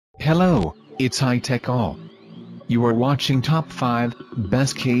Hello, it's High Tech All. You are watching Top 5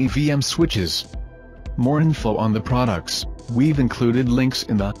 Best KVM Switches. More info on the products, we've included links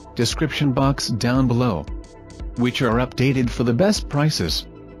in the description box down below, which are updated for the best prices.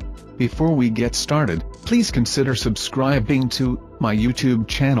 Before we get started, please consider subscribing to my YouTube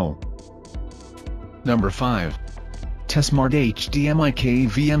channel. Number 5. T-Smart HDMI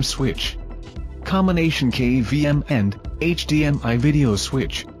KVM Switch. Combination KVM and HDMI video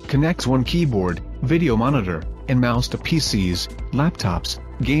switch, connects one keyboard, video monitor, and mouse to PCs, laptops,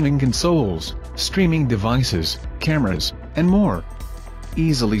 gaming consoles, streaming devices, cameras, and more.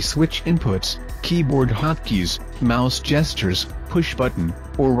 Easily switch inputs, keyboard hotkeys, mouse gestures, push button,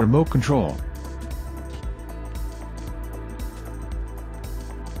 or remote control.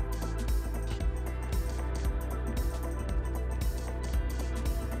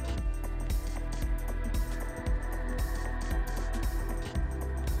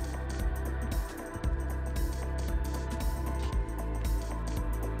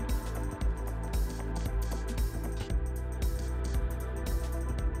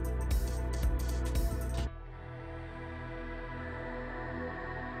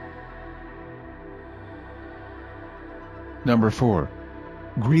 Number 4.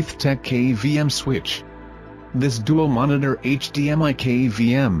 GreathTech KVM Switch. This dual monitor HDMI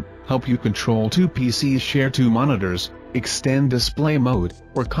KVM help you control two PCs, share two monitors, extend display mode,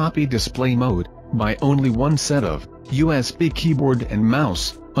 or copy display mode, by only one set of USB keyboard and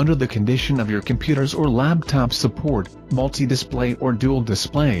mouse, under the condition of your computer's or laptop support, multi-display or dual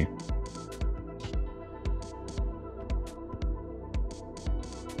display.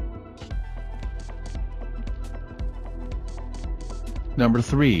 Number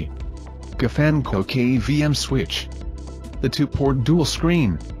 3. KVM KVM Switch. The 2-port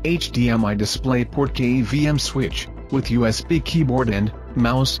dual-screen, HDMI DisplayPort KVM switch, with USB keyboard and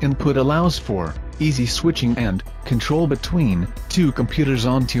mouse input allows for easy switching and control between two computers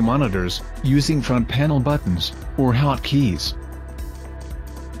on two monitors, using front panel buttons or hotkeys.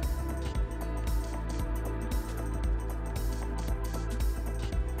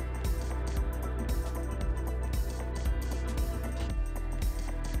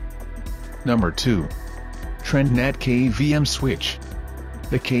 Number 2. TrendNet KVM Switch.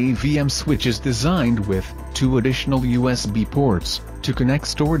 The KVM switch is designed with two additional USB ports to connect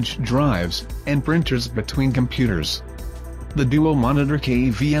storage drives and printers between computers. The dual monitor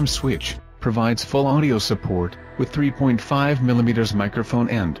KVM switch provides full audio support with 3.5mm microphone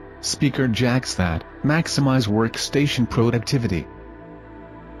and speaker jacks that maximize workstation productivity.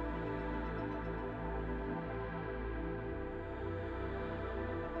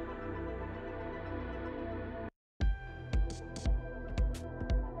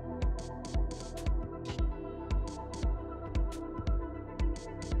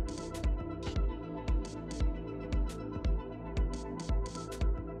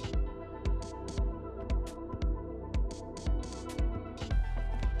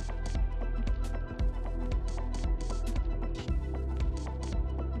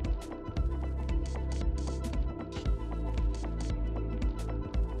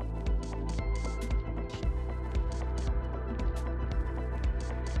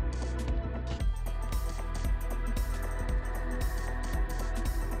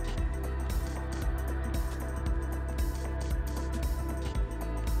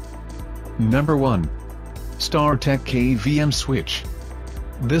 Number 1. StarTech KVM Switch.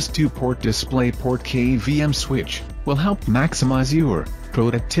 This 2-port DisplayPort KVM switch will help maximize your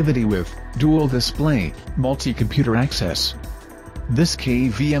productivity with dual display, multi-computer access. This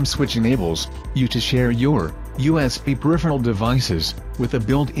KVM switch enables you to share your USB peripheral devices with a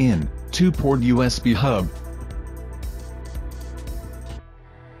built-in 2-port USB hub